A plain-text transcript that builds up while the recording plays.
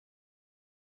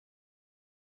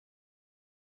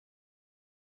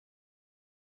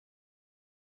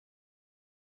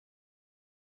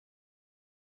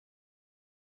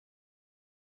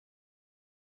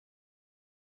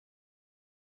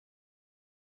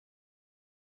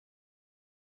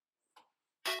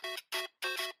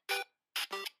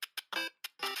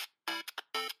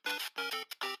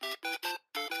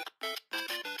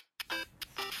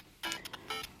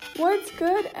What's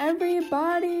good,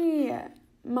 everybody?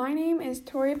 My name is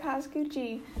Tori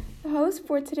Pascucci, the host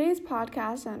for today's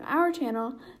podcast on our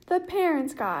channel, The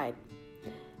Parents Guide.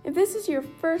 If this is your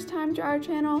first time to our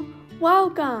channel,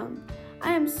 welcome!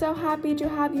 I am so happy to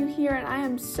have you here, and I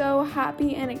am so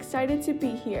happy and excited to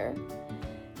be here.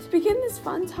 To begin this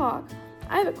fun talk,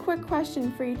 I have a quick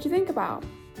question for you to think about.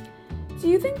 Do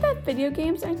you think that video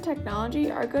games and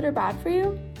technology are good or bad for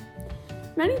you?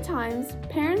 Many times,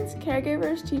 parents,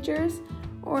 caregivers, teachers,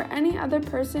 or any other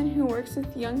person who works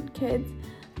with young kids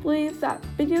believe that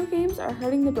video games are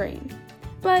hurting the brain.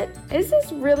 But is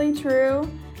this really true?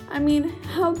 I mean,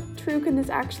 how true can this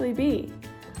actually be?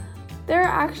 There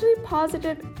are actually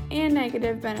positive and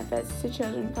negative benefits to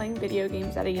children playing video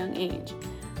games at a young age,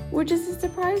 which is a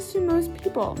surprise to most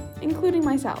people, including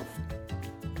myself.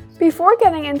 Before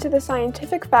getting into the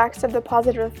scientific facts of the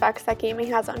positive effects that gaming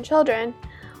has on children,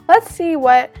 let's see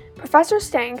what Professor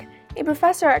Stank, a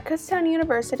professor at Kutztown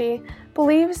University,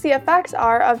 believes the effects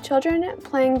are of children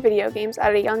playing video games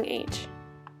at a young age.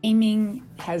 Gaming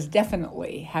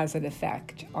definitely has an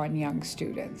effect on young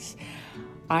students.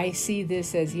 I see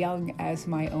this as young as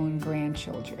my own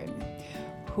grandchildren,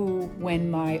 who, when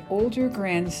my older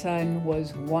grandson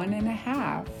was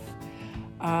 1.5,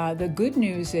 the good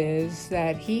news is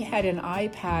that he had an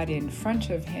iPad in front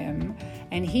of him,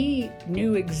 and he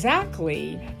knew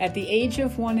exactly at the age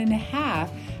of 1.5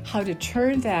 how to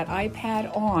turn that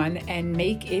iPad on and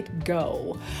make it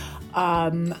go.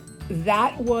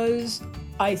 That was,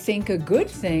 I think, a good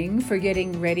thing for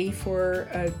getting ready for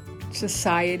a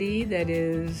society that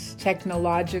is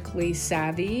technologically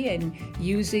savvy and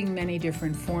using many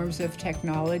different forms of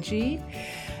technology.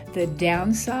 The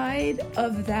downside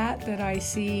of that I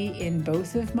see in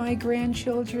both of my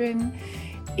grandchildren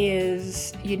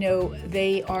is,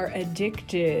 they are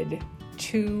addicted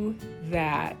to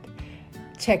that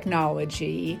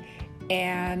technology.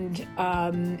 And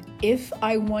if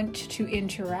I want to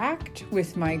interact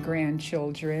with my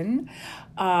grandchildren,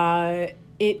 it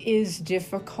is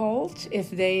difficult if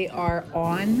they are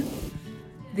on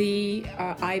the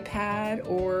iPad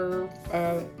or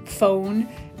phone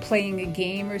playing a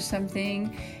game or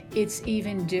something. It's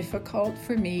even difficult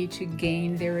for me to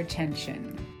gain their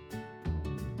attention.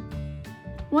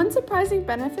 One surprising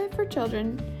benefit for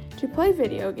children to play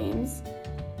video games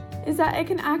is that it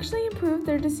can actually improve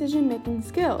their decision-making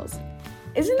skills.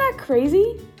 Isn't that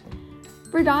crazy?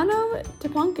 Bernardo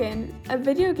Topunkin, a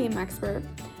video game expert,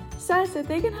 says that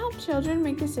they can help children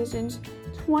make decisions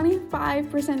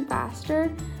 25% faster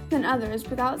than others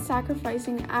without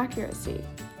sacrificing accuracy.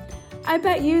 I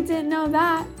bet you didn't know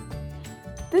that.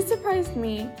 This surprised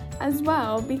me as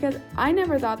well because I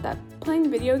never thought that playing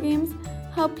video games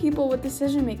helped people with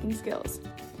decision-making skills.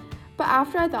 But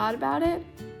after I thought about it,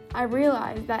 I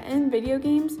realized that in video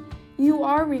games, you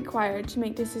are required to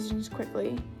make decisions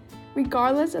quickly,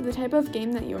 regardless of the type of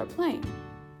game that you are playing.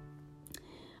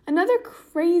 Another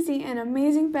crazy and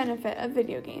amazing benefit of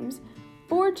video games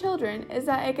for children is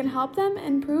that it can help them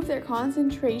improve their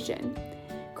concentration.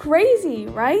 Crazy,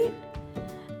 right?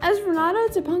 As Bernardo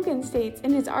Topunkin states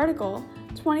in his article,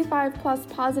 25 plus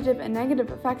positive and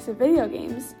negative effects of video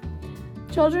games,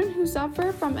 children who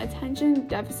suffer from attention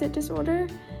deficit disorder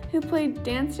who played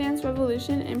Dance Dance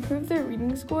Revolution improved their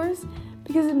reading scores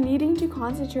because of needing to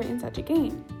concentrate in such a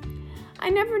game. I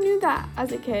never knew that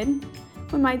as a kid.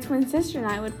 When my twin sister and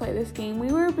I would play this game,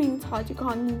 we were being taught to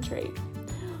concentrate.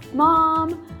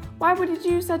 Mom, why would you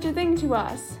do such a thing to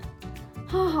us?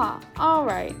 Haha,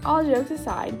 alright, all jokes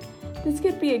aside, this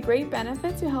could be a great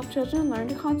benefit to help children learn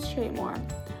to concentrate more,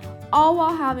 all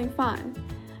while having fun.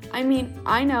 I mean,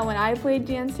 I know when I played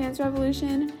Dance Dance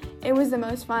Revolution, it was the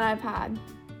most fun I've had.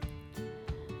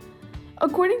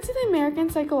 According to the American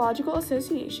Psychological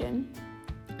Association,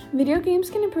 video games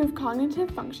can improve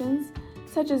cognitive functions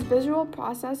such as visual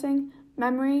processing,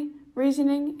 memory,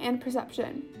 reasoning, and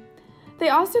perception. They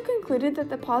also concluded that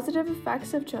the positive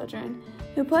effects of children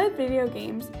who play video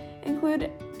games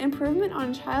include improvement on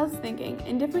a child's thinking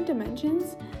in different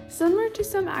dimensions, similar to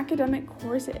some academic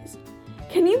courses.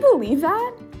 Can you believe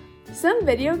that? Some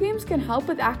video games can help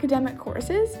with academic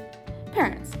courses?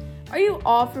 Parents, are you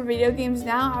all for video games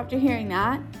now after hearing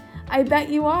that? I bet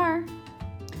you are.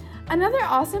 Another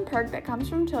awesome perk that comes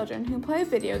from children who play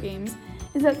video games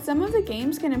is that some of the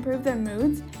games can improve their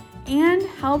moods and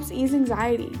helps ease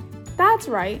anxiety. That's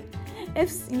right.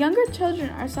 If younger children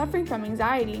are suffering from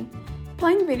anxiety,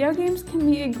 playing video games can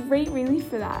be a great relief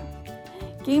for that.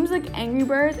 Games like Angry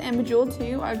Birds and Bejeweled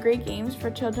 2 are great games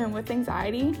for children with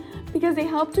anxiety because they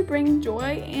help to bring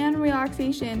joy and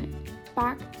relaxation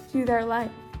back to their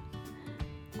life.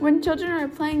 When children are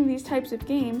playing these types of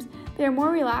games, They are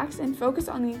more relaxed and focused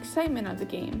on the excitement of the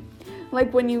game.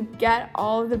 Like when you get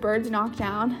all of the birds knocked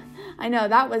down. I know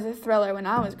that was a thriller when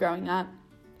I was growing up.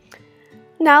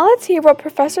 Now let's hear what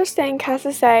Professor Stank has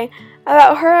to say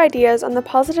about her ideas on the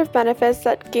positive benefits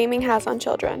that gaming has on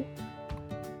children.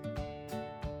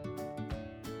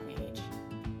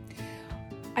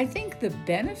 I think the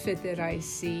benefit that I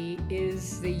see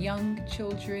is the young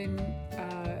children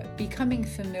becoming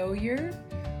familiar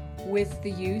with the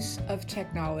use of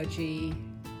technology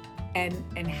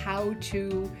and how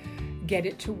to get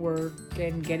it to work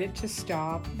and get it to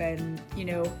stop. And,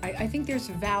 I think there's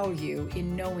value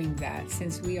in knowing that,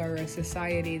 since we are a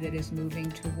society that is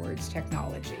moving towards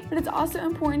technology. But it's also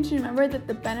important to remember that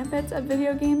the benefits of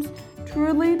video games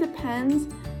truly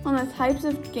depends on the types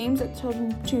of games that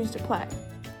children choose to play.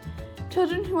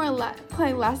 Children who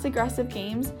play less aggressive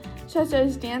games, such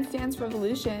as Dance Dance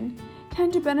Revolution,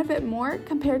 tend to benefit more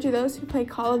compared to those who play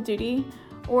Call of Duty,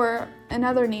 or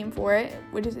another name for it,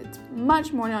 which is it's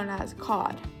much more known as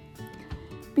COD,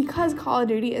 because Call of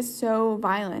Duty is so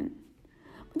violent.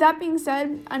 With that being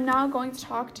said, I'm now going to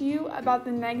talk to you about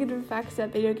the negative effects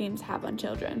that video games have on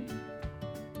children.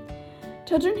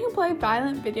 Children who play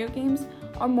violent video games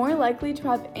are more likely to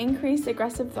have increased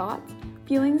aggressive thoughts,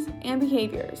 feelings, and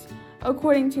behaviors,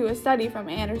 according to a study from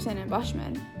Anderson and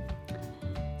Bushman.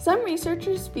 Some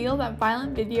researchers feel that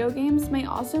violent video games may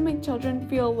also make children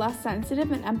feel less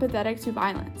sensitive and empathetic to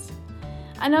violence.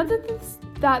 I know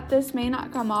that this may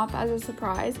not come off as a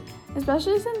surprise,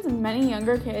 especially since many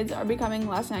younger kids are becoming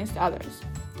less nice to others.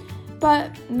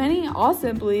 But many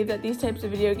also believe that these types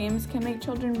of video games can make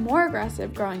children more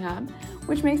aggressive growing up,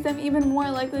 which makes them even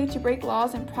more likely to break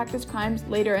laws and practice crimes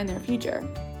later in their future.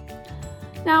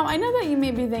 Now, I know that you may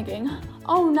be thinking,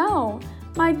 oh no,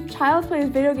 my child plays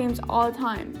video games all the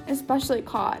time, especially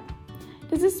COD.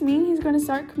 Does this mean he's going to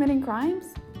start committing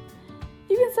crimes?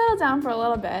 You can settle down for a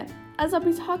little bit, as I'll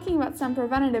be talking about some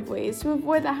preventative ways to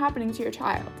avoid that happening to your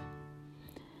child.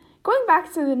 Going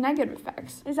back to the negative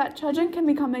effects is that children can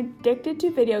become addicted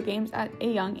to video games at a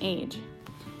young age.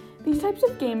 These types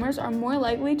of gamers are more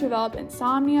likely to develop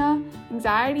insomnia,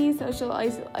 anxiety, social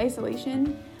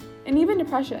isolation, and even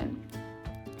depression.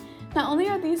 Not only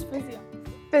are these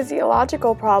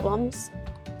Physiological problems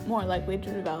more likely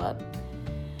to develop,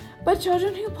 but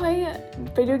children who play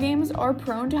video games are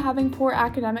prone to having poor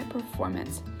academic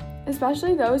performance,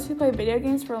 especially those who play video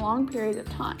games for long periods of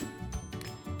time.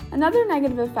 Another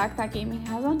negative effect that gaming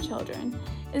has on children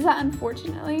is that,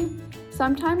 unfortunately,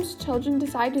 sometimes children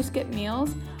decide to skip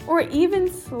meals or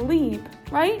even sleep,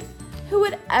 right? Who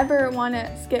would ever want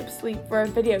to skip sleep for a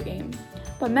video game?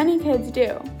 But many kids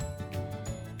do.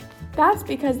 That's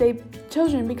because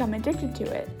children become addicted to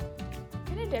it.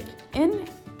 In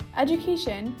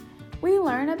education, we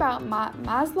learn about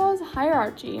Maslow's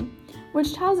hierarchy,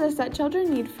 which tells us that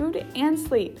children need food and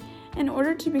sleep in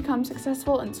order to become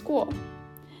successful in school.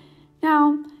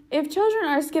 Now, if children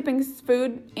are skipping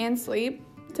food and sleep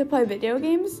to play video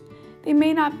games, they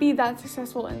may not be that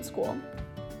successful in school.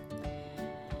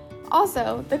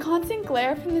 Also, the constant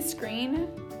glare from the screen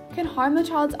can harm the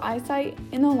child's eyesight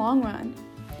in the long run.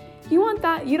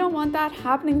 You don't want that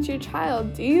happening to your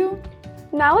child, do you?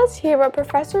 Now let's hear what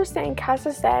Professor Stank has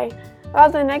to say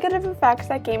about the negative effects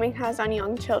that gaming has on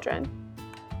young children.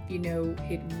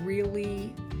 It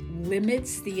really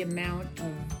limits the amount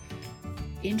of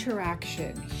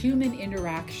human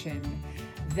interaction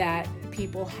that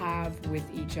people have with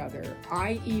each other.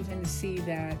 I even see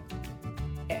that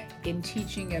in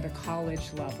teaching at a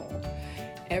college level.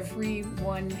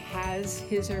 Everyone has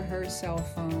his or her cell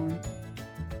phone.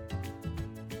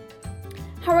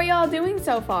 How are y'all doing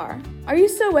so far? Are you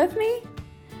still with me?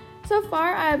 So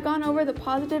far, I have gone over the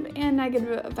positive and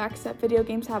negative effects that video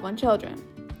games have on children.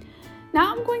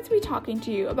 Now I'm going to be talking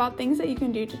to you about things that you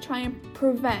can do to try and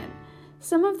prevent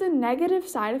some of the negative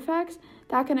side effects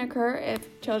that can occur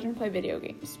if children play video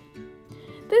games.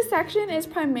 This section is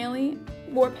primarily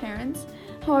for parents,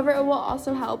 however, it will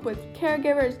also help with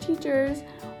caregivers, teachers,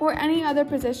 or any other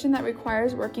position that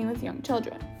requires working with young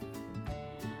children.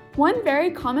 One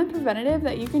very common preventative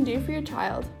that you can do for your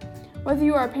child, whether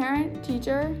you are a parent,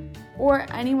 teacher, or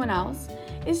anyone else,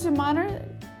 is to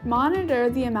monitor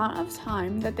the amount of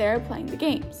time that they are playing the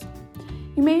games.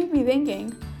 You may be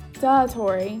thinking, duh,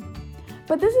 Tori,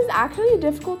 but this is actually a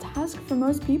difficult task for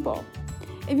most people.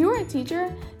 If you are a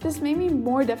teacher, this may be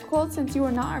more difficult since you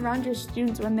are not around your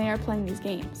students when they are playing these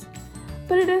games.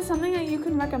 But it is something that you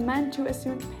can recommend to a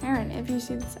student's parent if you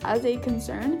see this as a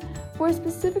concern for a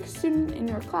specific student in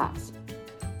your class.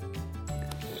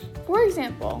 For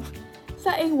example,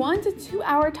 set a 1 to 2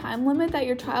 hour time limit that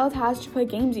your child has to play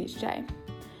games each day.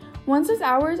 Once those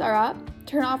hours are up,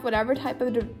 turn off whatever type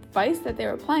of device that they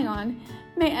were playing on,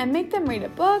 and make them read a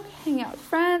book, hang out with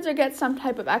friends, or get some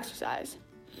type of exercise.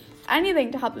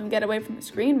 Anything to help them get away from the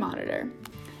screen monitor.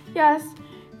 Yes,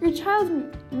 your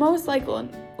child most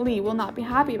likely will not be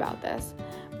happy about this,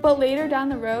 but later down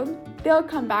the road, they'll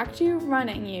come back to you,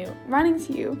 running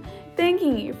to you,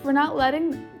 thanking you for not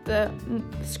letting the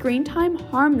screen time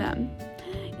harm them.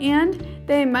 And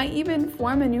they might even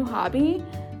form a new hobby,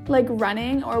 like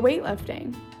running or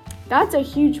weightlifting. That's a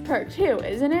huge perk too,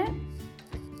 isn't it?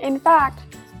 In fact,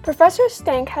 Professor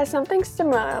Stank has something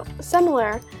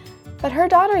similar that her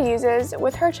daughter uses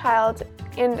with her child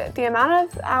and the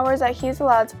amount of hours that he's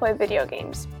allowed to play video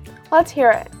games. Let's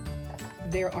hear it.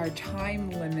 There are time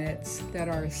limits that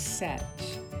are set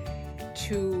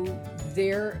to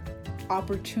their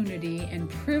opportunity and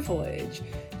privilege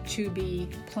to be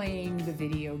playing the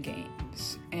video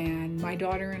games. And my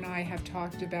daughter and I have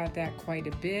talked about that quite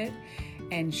a bit,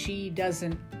 and she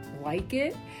doesn't like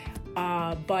it,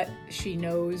 but she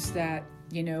knows that,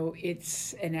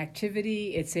 it's an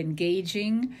activity, it's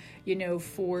engaging,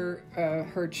 for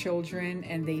her children,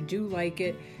 and they do like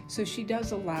it. So she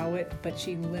does allow it, but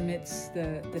she limits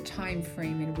the time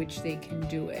frame in which they can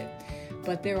do it.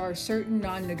 But there are certain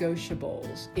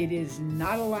non-negotiables. It is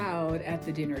not allowed at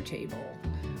the dinner table,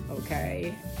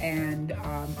 okay? And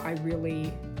I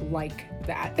really like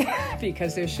that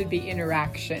because there should be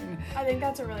interaction. I think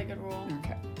that's a really good rule.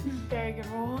 Okay. Very good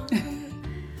rule.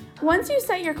 Once you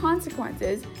set your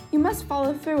consequences, you must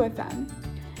follow through with them.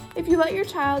 If you let your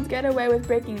child get away with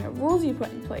breaking the rules you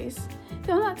put in place,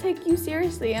 they'll not take you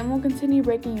seriously and will continue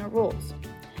breaking your rules.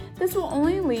 This will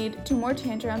only lead to more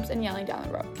tantrums and yelling down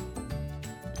the road.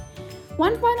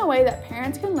 One final way that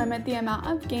parents can limit the amount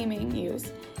of gaming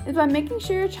use is by making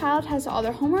sure your child has all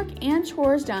their homework and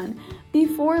chores done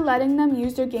before letting them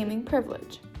use their gaming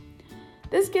privilege.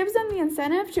 This gives them the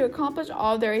incentive to accomplish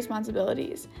all of their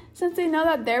responsibilities, since they know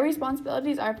that their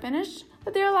responsibilities are finished,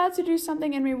 that they're allowed to do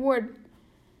something in reward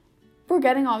for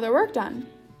getting all their work done.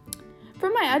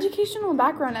 From my educational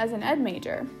background as an ed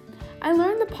major, I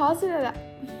learned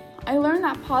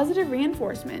that positive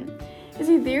reinforcement is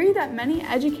a theory that many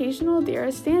educational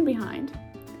theorists stand behind.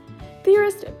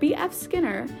 Theorist B.F.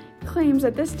 Skinner claims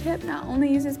that this tip not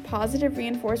only uses positive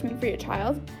reinforcement for your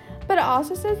child, but it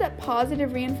also says that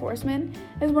positive reinforcement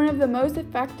is one of the most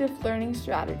effective learning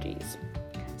strategies.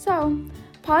 So,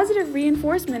 positive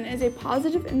reinforcement is a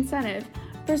positive incentive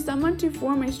for someone to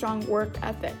form a strong work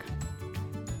ethic.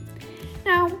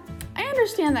 Now, I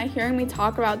understand that hearing me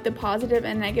talk about the positive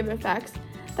and negative effects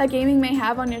that gaming may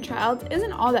have on your child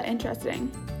isn't all that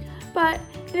interesting, but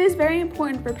it is very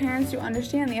important for parents to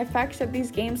understand the effects that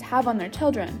these games have on their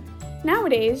children.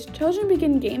 Nowadays, children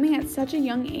begin gaming at such a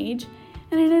young age,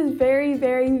 and it is very,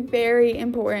 very, very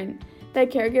important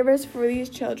that caregivers for these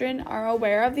children are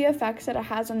aware of the effects that it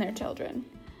has on their children.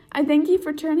 I thank you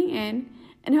for tuning in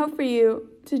and hope for you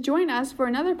to join us for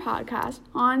another podcast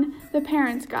on The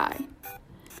Parent's Guide.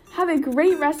 Have a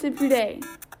great rest of your day.